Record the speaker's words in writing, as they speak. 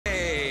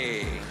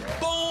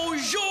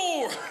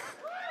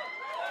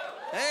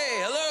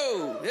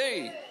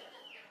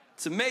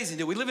It's amazing,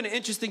 dude. We live in an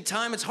interesting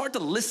time. It's hard to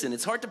listen.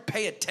 It's hard to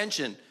pay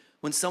attention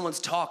when someone's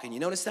talking. You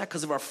notice that?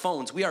 Because of our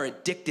phones. We are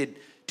addicted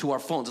to our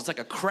phones. It's like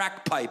a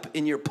crack pipe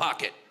in your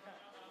pocket.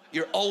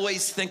 You're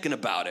always thinking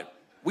about it.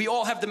 We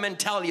all have the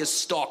mentality of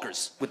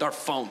stalkers with our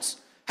phones.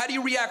 How do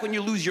you react when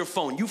you lose your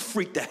phone? You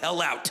freak the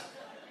hell out.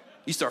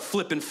 You start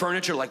flipping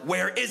furniture like,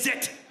 where is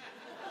it?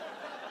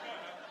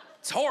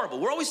 It's horrible.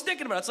 We're always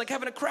thinking about it. It's like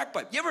having a crack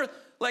pipe. You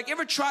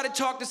ever try to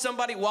talk to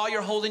somebody while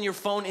you're holding your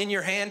phone in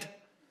your hand?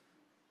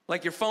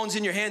 Like your phone's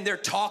in your hand, they're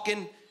talking,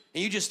 and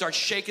you just start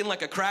shaking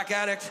like a crack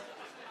addict?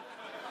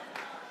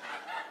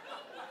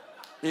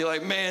 And you're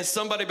like, man,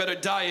 somebody better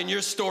die in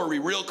your story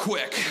real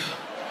quick.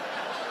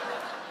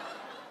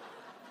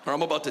 Or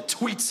I'm about to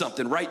tweet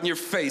something right in your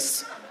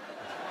face.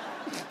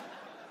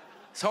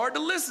 It's hard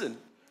to listen.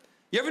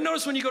 You ever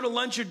notice when you go to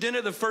lunch or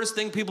dinner, the first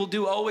thing people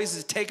do always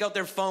is take out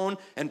their phone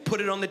and put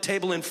it on the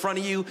table in front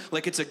of you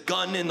like it's a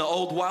gun in the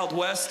old Wild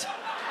West?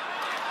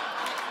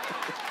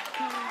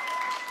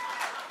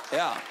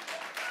 Yeah.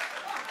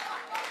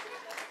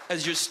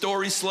 As your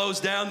story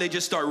slows down, they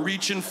just start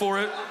reaching for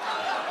it.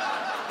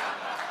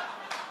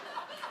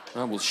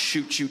 I will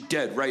shoot you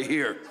dead right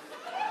here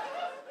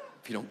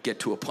if you don't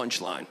get to a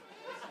punchline.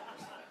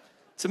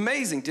 It's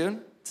amazing, dude.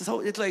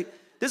 It's like,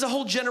 there's a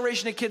whole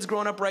generation of kids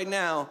growing up right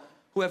now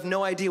who have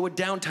no idea what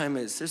downtime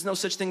is. There's no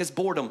such thing as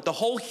boredom. The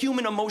whole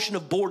human emotion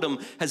of boredom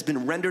has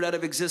been rendered out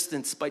of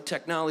existence by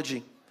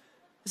technology.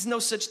 There's no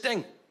such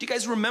thing. Do you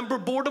guys remember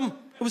boredom?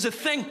 It was a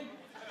thing.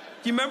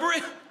 Do you remember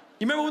it?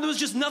 You remember when there was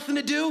just nothing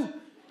to do?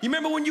 You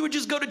remember when you would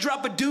just go to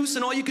drop a deuce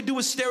and all you could do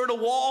was stare at a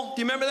wall?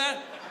 Do you remember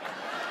that?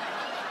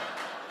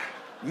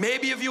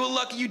 Maybe if you were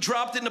lucky, you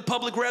dropped it in the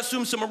public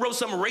restroom, someone wrote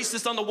something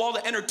racist on the wall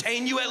to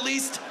entertain you at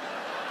least.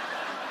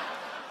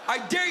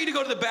 I dare you to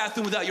go to the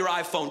bathroom without your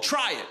iPhone.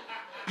 Try it.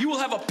 You will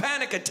have a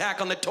panic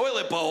attack on the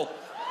toilet bowl.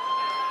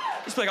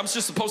 It's like, I'm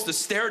just supposed to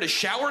stare at a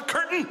shower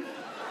curtain?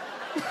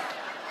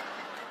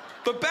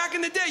 But back in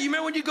the day, you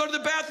remember when you go to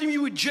the bathroom,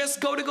 you would just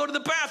go to the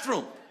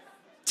bathroom.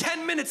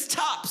 10 minutes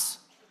tops.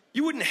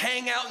 You wouldn't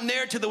hang out in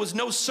there till there was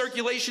no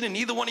circulation in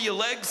either one of your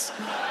legs.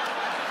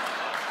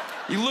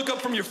 You look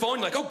up from your phone,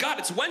 you're like, oh God,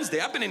 it's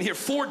Wednesday. I've been in here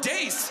 4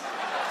 days.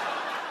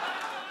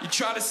 You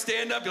try to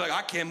stand up, you're like,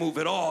 I can't move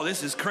at all.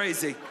 This is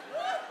crazy.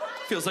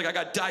 Feels like I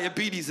got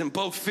diabetes in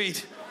both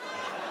feet.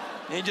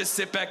 And you just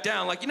sit back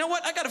down like, you know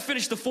what? I gotta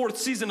finish the 4th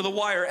season of The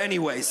Wire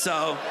anyway,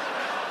 so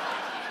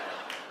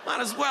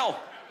might as well.